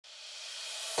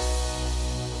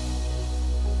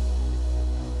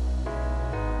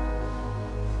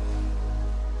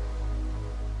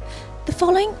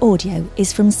following audio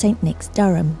is from St Nick's,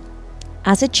 Durham.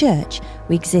 As a church,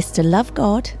 we exist to love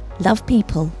God, love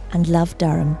people and love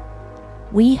Durham.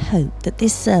 We hope that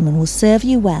this sermon will serve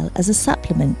you well as a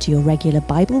supplement to your regular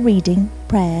Bible reading,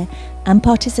 prayer and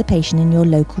participation in your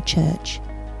local church.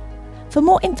 For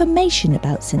more information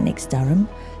about St Nick's, Durham,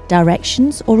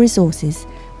 directions or resources,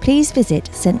 please visit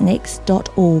stnicks.org.uk.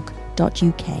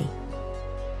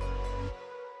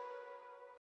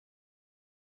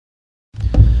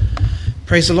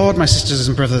 Praise the Lord, my sisters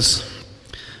and brothers.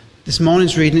 This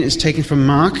morning's reading is taken from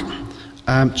Mark,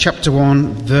 chapter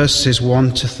 1, verses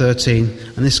 1 to 13,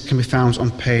 and this can be found on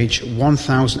page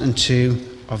 1002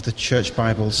 of the Church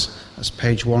Bibles. That's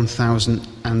page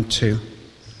 1002.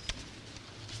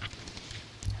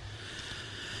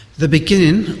 The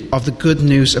beginning of the good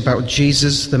news about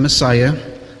Jesus the Messiah,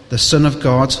 the Son of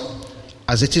God,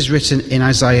 as it is written in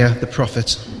Isaiah the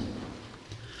prophet.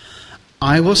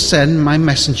 I will send my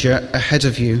messenger ahead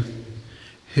of you,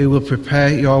 who will prepare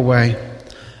your way,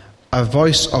 a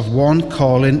voice of one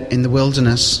calling in the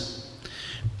wilderness.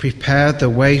 Prepare the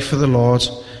way for the Lord,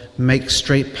 make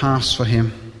straight paths for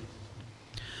him.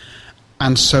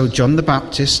 And so John the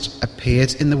Baptist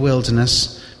appeared in the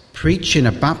wilderness, preaching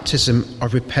a baptism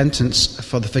of repentance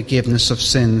for the forgiveness of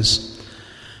sins.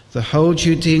 The whole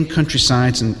Judean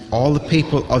countryside and all the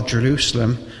people of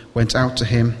Jerusalem went out to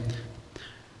him.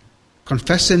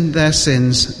 Confessing their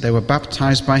sins, they were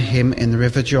baptized by him in the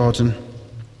river Jordan.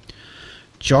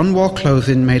 John wore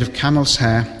clothing made of camel's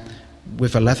hair,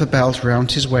 with a leather belt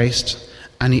round his waist,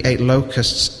 and he ate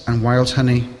locusts and wild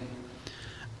honey.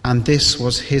 And this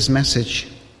was his message.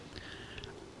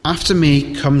 After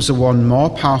me comes the one more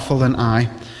powerful than I,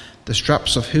 the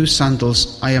straps of whose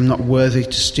sandals I am not worthy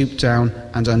to stoop down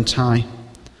and untie.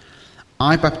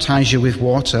 I baptize you with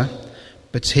water,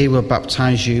 but he will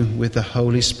baptize you with the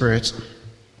Holy Spirit.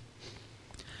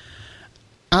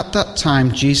 At that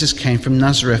time Jesus came from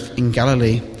Nazareth in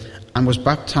Galilee and was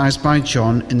baptized by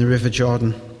John in the river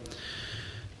Jordan.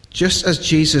 Just as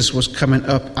Jesus was coming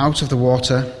up out of the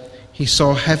water, he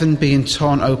saw heaven being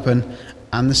torn open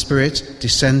and the Spirit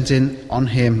descending on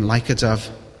him like a dove.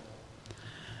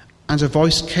 And a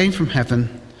voice came from heaven,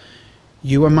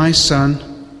 "You are my Son,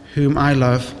 whom I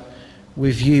love.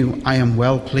 With you I am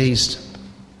well pleased."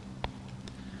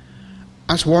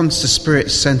 At once the Spirit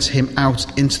sent him out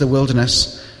into the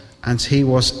wilderness, and he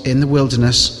was in the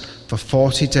wilderness for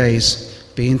 40 days,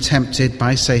 being tempted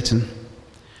by Satan.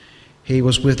 He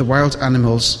was with the wild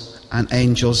animals, and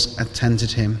angels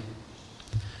attended him.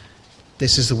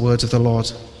 This is the word of the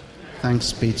Lord.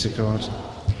 Thanks be to God.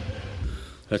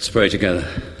 Let's pray together.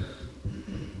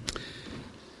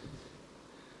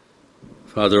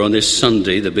 Father, on this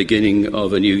Sunday, the beginning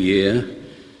of a new year,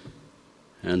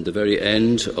 and the very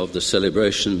end of the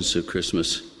celebrations of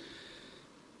Christmas,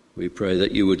 we pray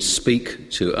that you would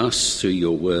speak to us through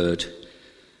your word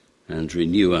and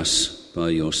renew us by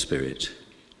your Spirit.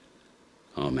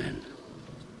 Amen.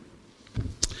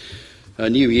 A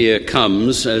new year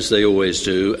comes, as they always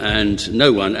do, and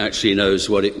no one actually knows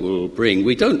what it will bring.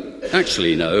 We don't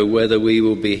actually know whether we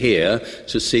will be here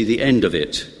to see the end of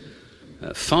it.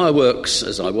 Fireworks,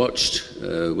 as I watched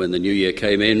when the new year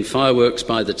came in, fireworks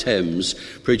by the Thames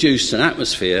produced an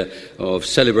atmosphere of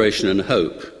celebration and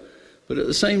hope. But at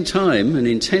the same time, and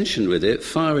in tension with it,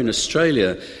 fire in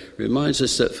Australia reminds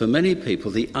us that for many people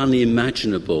the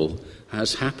unimaginable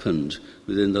has happened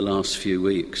within the last few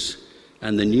weeks,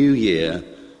 and the new year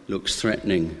looks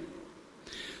threatening.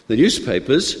 The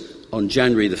newspapers on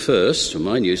January the 1st,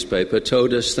 my newspaper,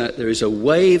 told us that there is a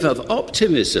wave of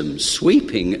optimism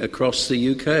sweeping across the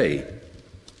UK.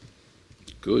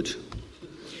 Good.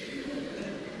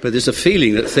 But there's a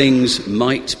feeling that things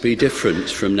might be different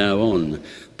from now on.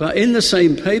 But in the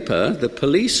same paper, the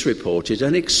police reported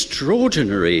an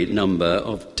extraordinary number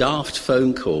of daft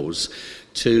phone calls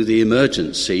to the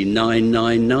emergency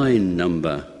 999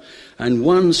 number. And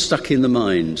one stuck in the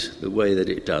mind, the way that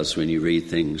it does when you read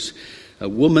things. A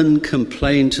woman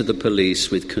complained to the police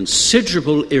with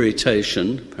considerable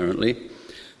irritation, apparently,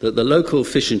 that the local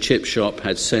fish and chip shop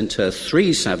had sent her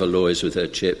 3 saveloys with her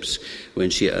chips when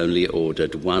she only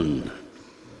ordered 1.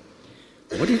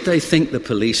 What did they think the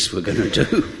police were going to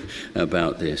do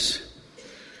about this?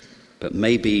 But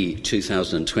maybe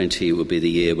 2020 will be the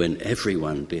year when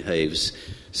everyone behaves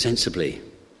sensibly.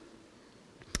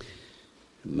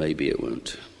 Maybe it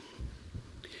won't.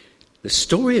 The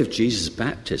story of Jesus'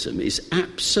 baptism is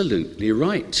absolutely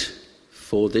right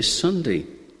for this Sunday,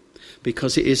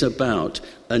 because it is about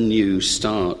a new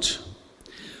start.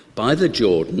 By the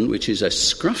Jordan, which is a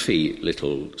scruffy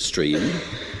little stream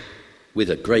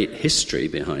with a great history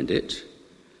behind it,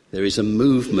 there is a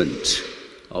movement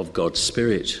of God's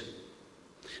Spirit.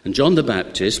 And John the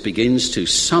Baptist begins to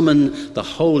summon the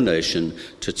whole nation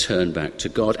to turn back to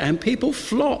God. And people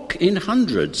flock in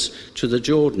hundreds to the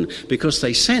Jordan because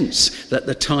they sense that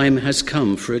the time has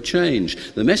come for a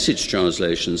change. The Message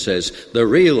translation says, the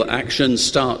real action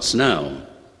starts now.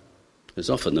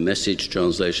 As often the Message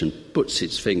translation puts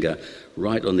its finger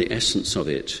right on the essence of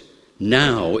it.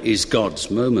 Now is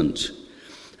God's moment.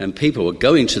 And people were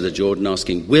going to the Jordan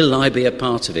asking, will I be a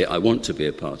part of it? I want to be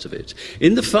a part of it.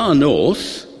 In the far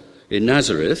north, in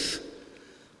Nazareth,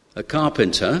 a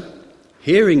carpenter,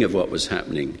 hearing of what was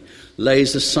happening,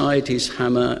 lays aside his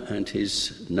hammer and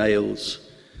his nails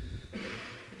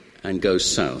and goes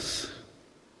south,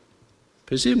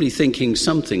 presumably thinking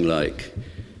something like,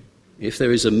 if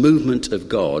there is a movement of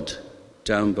God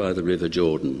down by the River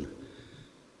Jordan,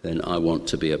 then I want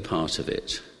to be a part of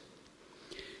it.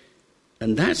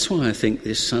 And that's why I think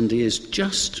this Sunday is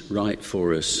just right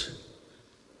for us.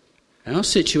 Our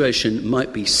situation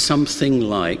might be something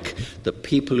like the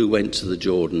people who went to the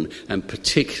Jordan, and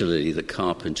particularly the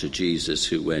carpenter Jesus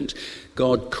who went.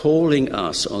 God calling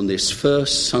us on this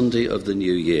first Sunday of the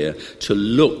new year to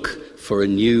look for a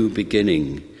new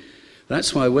beginning.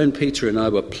 That's why when Peter and I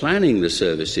were planning the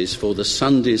services for the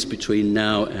Sundays between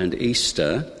now and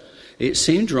Easter, it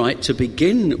seemed right to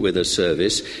begin with a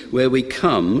service where we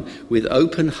come with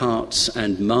open hearts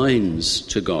and minds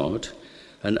to God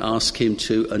and ask him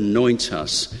to anoint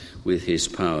us with his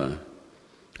power.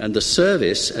 And the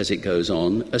service, as it goes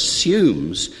on,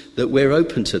 assumes that we're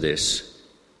open to this,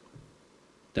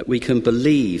 that we can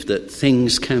believe that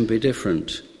things can be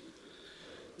different,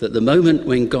 that the moment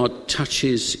when God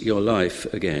touches your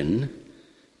life again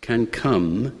can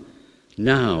come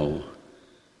now,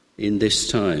 in this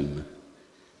time.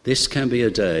 This can be a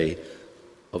day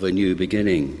of a new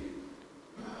beginning.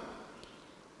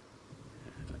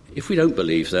 If we don't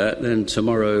believe that, then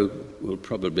tomorrow will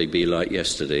probably be like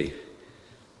yesterday,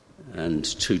 and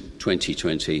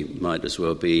 2020 might as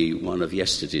well be one of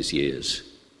yesterday's years.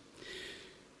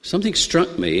 Something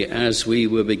struck me as we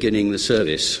were beginning the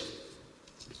service,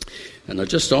 and I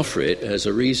just offer it as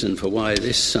a reason for why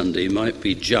this Sunday might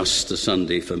be just a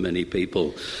Sunday for many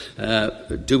people.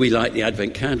 Do we light the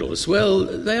Advent candles? Well,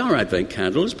 they are Advent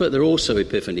candles, but they're also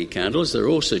Epiphany candles. They're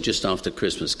also just after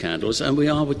Christmas candles, and we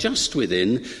are just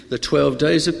within the 12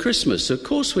 days of Christmas. So of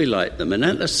course we light them. And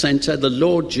at the centre, the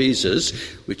Lord Jesus,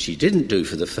 which he didn't do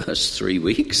for the first 3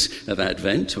 weeks of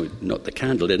Advent, or not the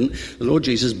candle didn't, the Lord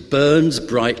Jesus burns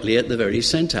brightly at the very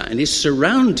centre and is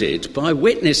surrounded by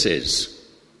witnesses.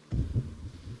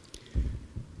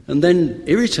 And then,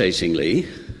 irritatingly,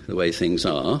 the way things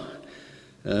are,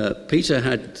 Peter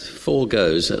had 4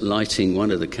 goes at lighting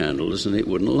one of the candles and it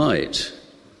wouldn't light.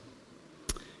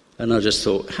 And I just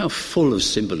thought, how full of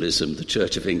symbolism the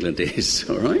Church of England is,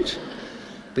 all right?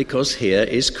 Because here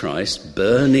is Christ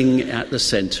burning at the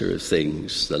centre of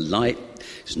things. The light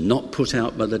is not put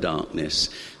out by the darkness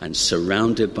and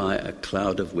surrounded by a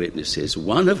cloud of witnesses,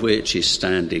 one of which is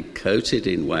standing coated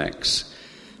in wax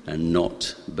and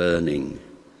not burning.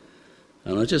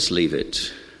 And I just leave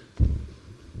it.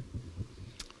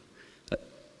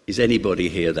 Is anybody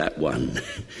here that one?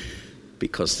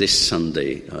 Because this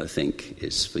Sunday, I think,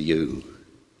 is for you.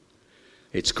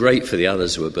 It's great for the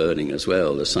others who are burning as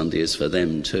well. The Sunday is for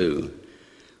them too.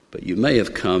 But you may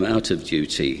have come out of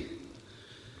duty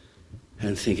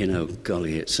and thinking, oh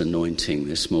golly, it's anointing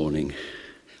this morning.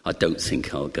 I don't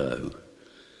think I'll go.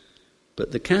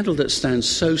 But the candle that stands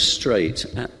so straight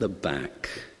at the back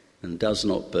and does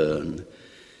not burn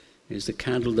is the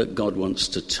candle that God wants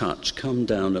to touch. Come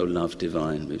down, O love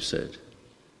divine, we've said,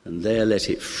 and there let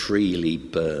it freely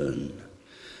burn.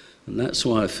 And that's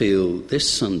why I feel this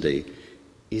Sunday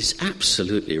is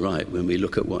absolutely right when we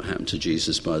look at what happened to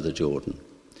Jesus by the Jordan.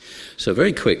 So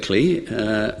very quickly,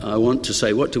 I want to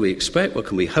say, what do we expect? What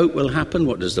can we hope will happen?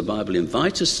 What does the Bible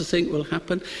invite us to think will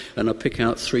happen? And I'll pick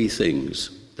out 3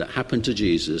 things that happened to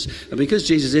Jesus. And because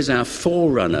Jesus is our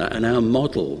forerunner and our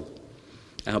model,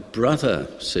 our brother,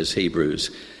 says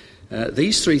Hebrews,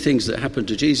 these 3 things that happened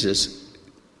to Jesus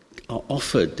are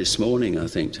offered this morning, I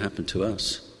think, to happen to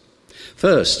us.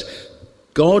 First,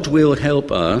 God will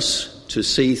help us to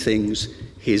see things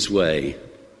his way.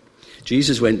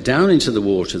 Jesus went down into the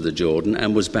water of the Jordan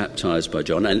and was baptized by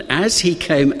John. And as he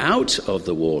came out of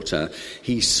the water,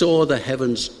 he saw the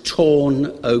heavens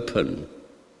torn open.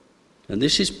 And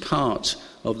this is part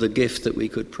of the gift that we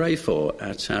could pray for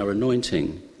at our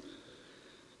anointing.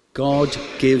 God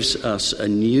gives us a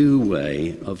new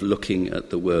way of looking at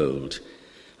the world,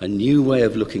 a new way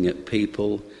of looking at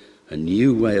people, a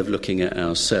new way of looking at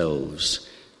ourselves,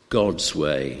 God's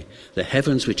way. The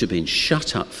heavens, which have been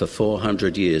shut up for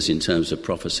 400 years in terms of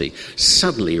prophecy,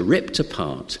 suddenly ripped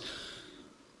apart.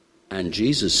 And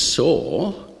Jesus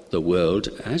saw the world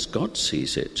as God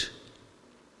sees it.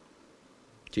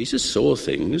 Jesus saw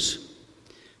things.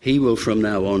 He will from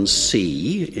now on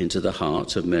see into the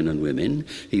heart of men and women.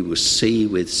 He will see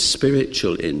with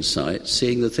spiritual insight,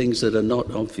 seeing the things that are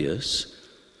not obvious.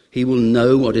 He will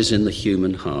know what is in the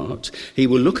human heart. He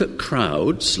will look at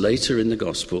crowds later in the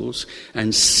Gospels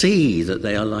and see that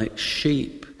they are like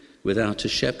sheep without a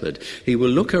shepherd. He will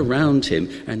look around him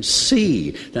and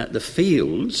see that the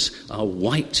fields are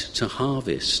white to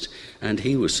harvest. And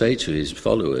he will say to his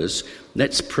followers,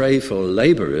 let's pray for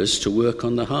labourers to work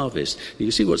on the harvest.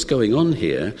 You see what's going on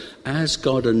here? As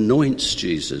God anoints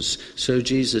Jesus, so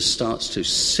Jesus starts to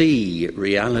see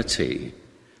reality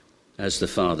as the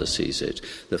Father sees it.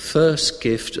 The first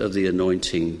gift of the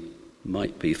anointing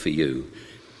might be for you,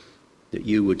 that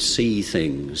you would see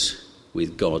things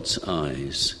with God's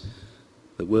eyes.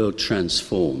 The world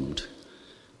transformed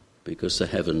because the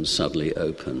heavens suddenly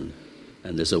open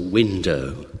and there's a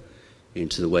window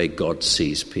into the way God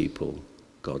sees people,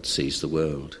 God sees the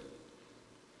world.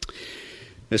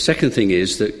 The second thing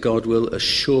is that God will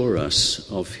assure us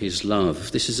of his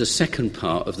love. This is the second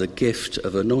part of the gift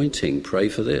of anointing. Pray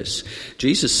for this.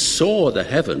 Jesus saw the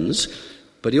heavens,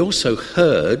 but he also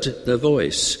heard the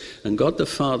voice. And God the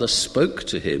Father spoke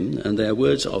to him, and they are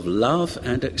words of love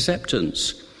and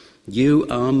acceptance. You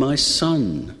are my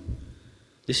son.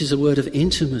 This is a word of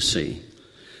intimacy.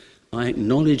 I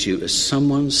acknowledge you as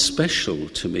someone special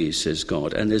to me, says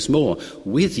God. And there's more.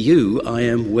 With you I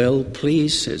am well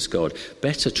pleased, says God.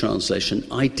 Better translation,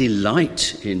 I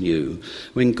delight in you.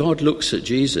 When God looks at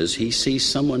Jesus, he sees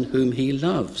someone whom he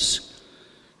loves.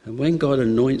 And when God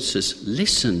anoints us,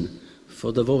 listen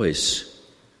for the voice.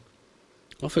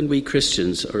 Often we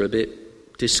Christians are a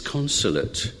bit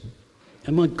disconsolate.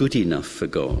 Am I good enough for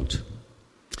God?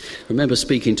 I remember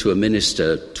speaking to a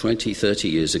minister 20, 30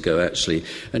 years ago, actually,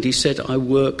 and he said, I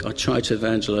try to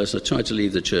evangelize, I try to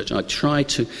leave the church, I try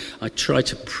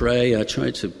to pray, I try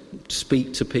to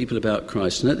speak to people about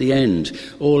Christ, and at the end,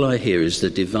 all I hear is the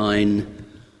divine,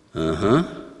 I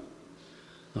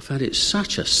found it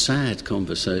such a sad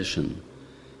conversation.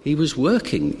 He was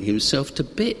working himself to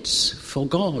bits for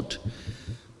God,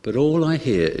 but all I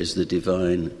hear is the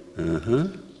divine,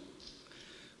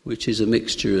 which is a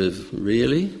mixture of,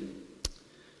 really?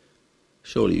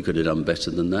 Surely you could have done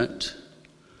better than that.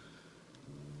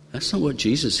 That's not what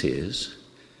Jesus hears,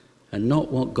 and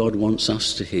not what God wants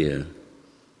us to hear.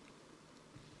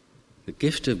 The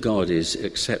gift of God is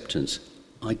acceptance.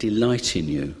 I delight in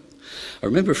you. I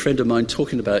remember a friend of mine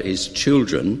talking about his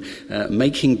children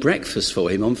making breakfast for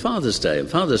him on Father's Day. On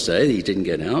Father's Day, he didn't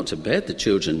get out of bed. The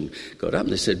children got up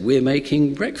and they said, we're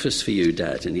making breakfast for you,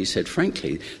 Dad. And he said,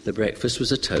 frankly, the breakfast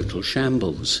was a total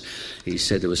shambles. He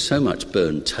said there was so much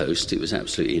burnt toast, it was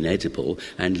absolutely inedible,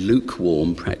 and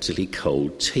lukewarm, practically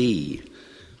cold tea.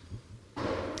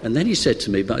 And then he said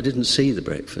to me, but I didn't see the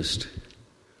breakfast.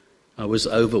 I was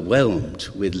overwhelmed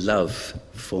with love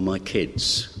for my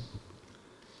kids.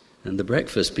 And the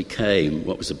breakfast became,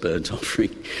 what was a burnt offering?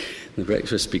 The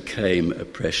breakfast became a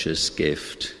precious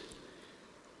gift.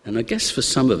 And I guess for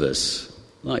some of us,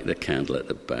 like the candle at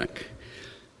the back,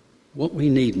 what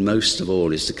we need most of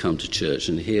all is to come to church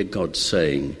and hear God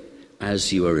saying,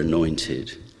 as you are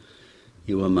anointed,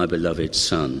 you are my beloved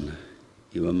son,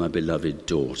 you are my beloved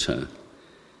daughter,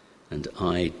 and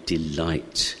I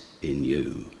delight in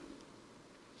you.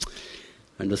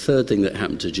 And the third thing that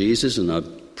happened to Jesus, and I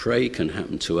pray can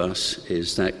happen to us,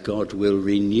 is that God will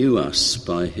renew us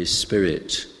by his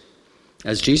Spirit.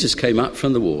 As Jesus came up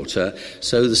from the water,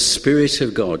 so the Spirit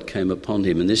of God came upon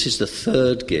him. And this is the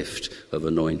third gift of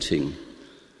anointing.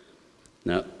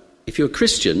 Now, if you're a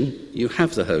Christian, you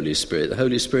have the Holy Spirit. The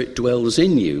Holy Spirit dwells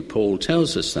in you. Paul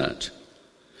tells us that.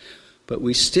 But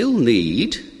we still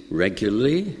need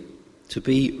regularly to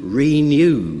be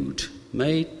renewed,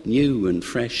 made new and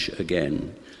fresh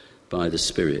again by the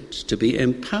Spirit, to be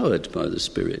empowered by the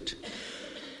Spirit,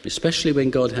 especially when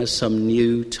God has some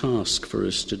new task for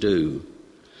us to do.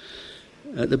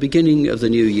 At the beginning of the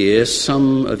new year,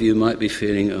 some of you might be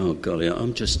feeling, oh golly,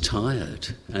 I'm just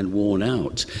tired and worn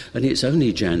out, and it's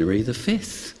only January the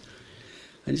 5th.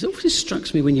 And it always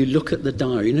strikes me when you look at the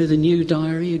diary, you know the new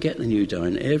diary, you get the new diary,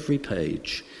 and every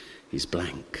page is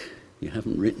blank. You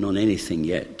haven't written on anything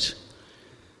yet.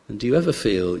 And do you ever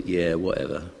feel, yeah,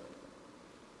 whatever?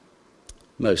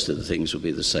 Most of the things will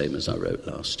be the same as I wrote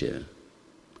last year.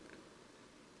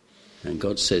 And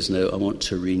God says, no, I want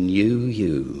to renew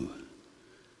you.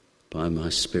 by my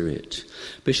Spirit.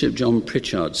 Bishop John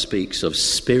Pritchard speaks of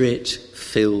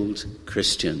Spirit-filled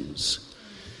Christians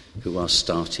who are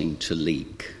starting to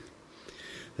leak.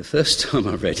 The first time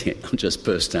I read it, I just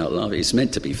burst out laughing. It's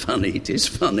meant to be funny. It is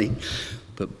funny.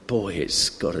 But boy, it's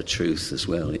got a truth as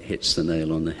well. It hits the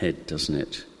nail on the head, doesn't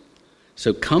it?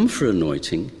 So come for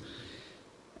anointing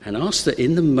and ask that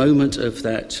in the moment of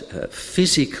that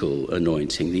physical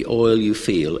anointing, the oil you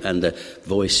feel and the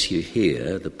voice you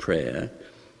hear, the prayer,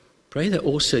 pray that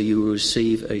also you will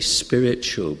receive a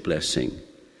spiritual blessing,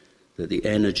 that the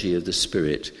energy of the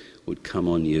Spirit would come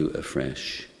on you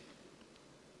afresh.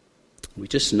 We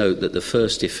just note that the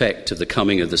first effect of the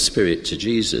coming of the Spirit to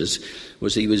Jesus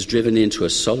was he was driven into a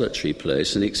solitary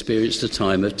place and experienced a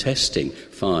time of testing.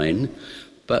 Fine,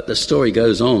 but the story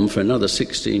goes on for another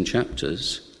 16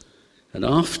 chapters. And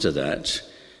after that,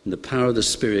 in the power of the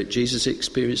Spirit, Jesus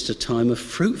experienced a time of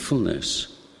fruitfulness,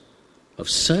 of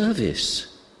service,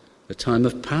 a time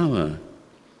of power.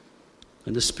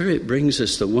 And the Spirit brings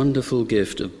us the wonderful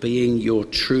gift of being your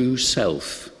true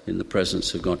self in the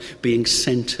presence of God, being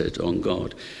centered on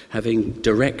God, having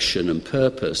direction and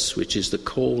purpose, which is the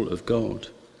call of God.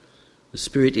 The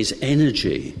Spirit is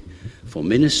energy for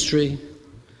ministry,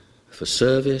 for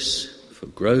service, for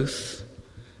growth,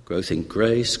 growth in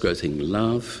grace, growth in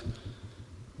love,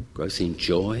 growth in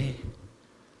joy.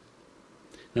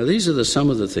 Now, these are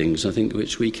some of the things, I think,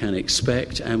 which we can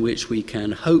expect and which we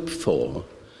can hope for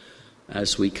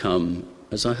as we come,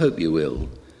 as I hope you will,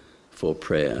 for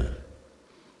prayer.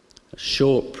 A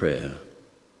short prayer,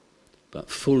 but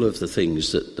full of the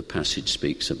things that the passage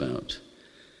speaks about,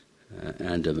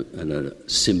 and a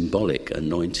symbolic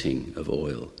anointing of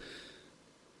oil.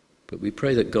 But we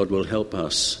pray that God will help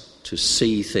us to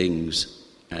see things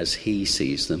as he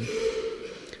sees them,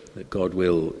 that God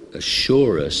will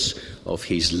assure us of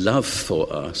his love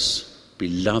for us,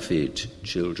 beloved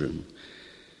children,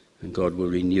 and God will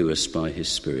renew us by his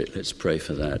Spirit. Let's pray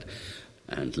for that,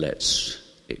 and let's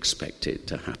expect it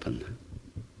to happen.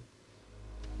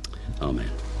 Amen.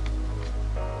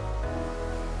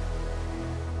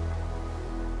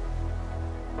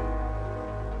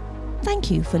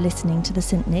 Thank you for listening to the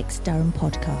St Nick's Durham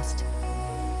podcast.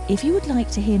 If you would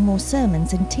like to hear more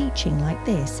sermons and teaching like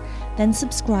this, then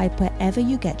subscribe wherever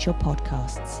you get your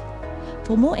podcasts.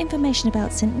 For more information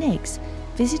about St Nick's,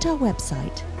 visit our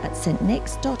website at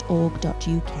stnicks.org.uk.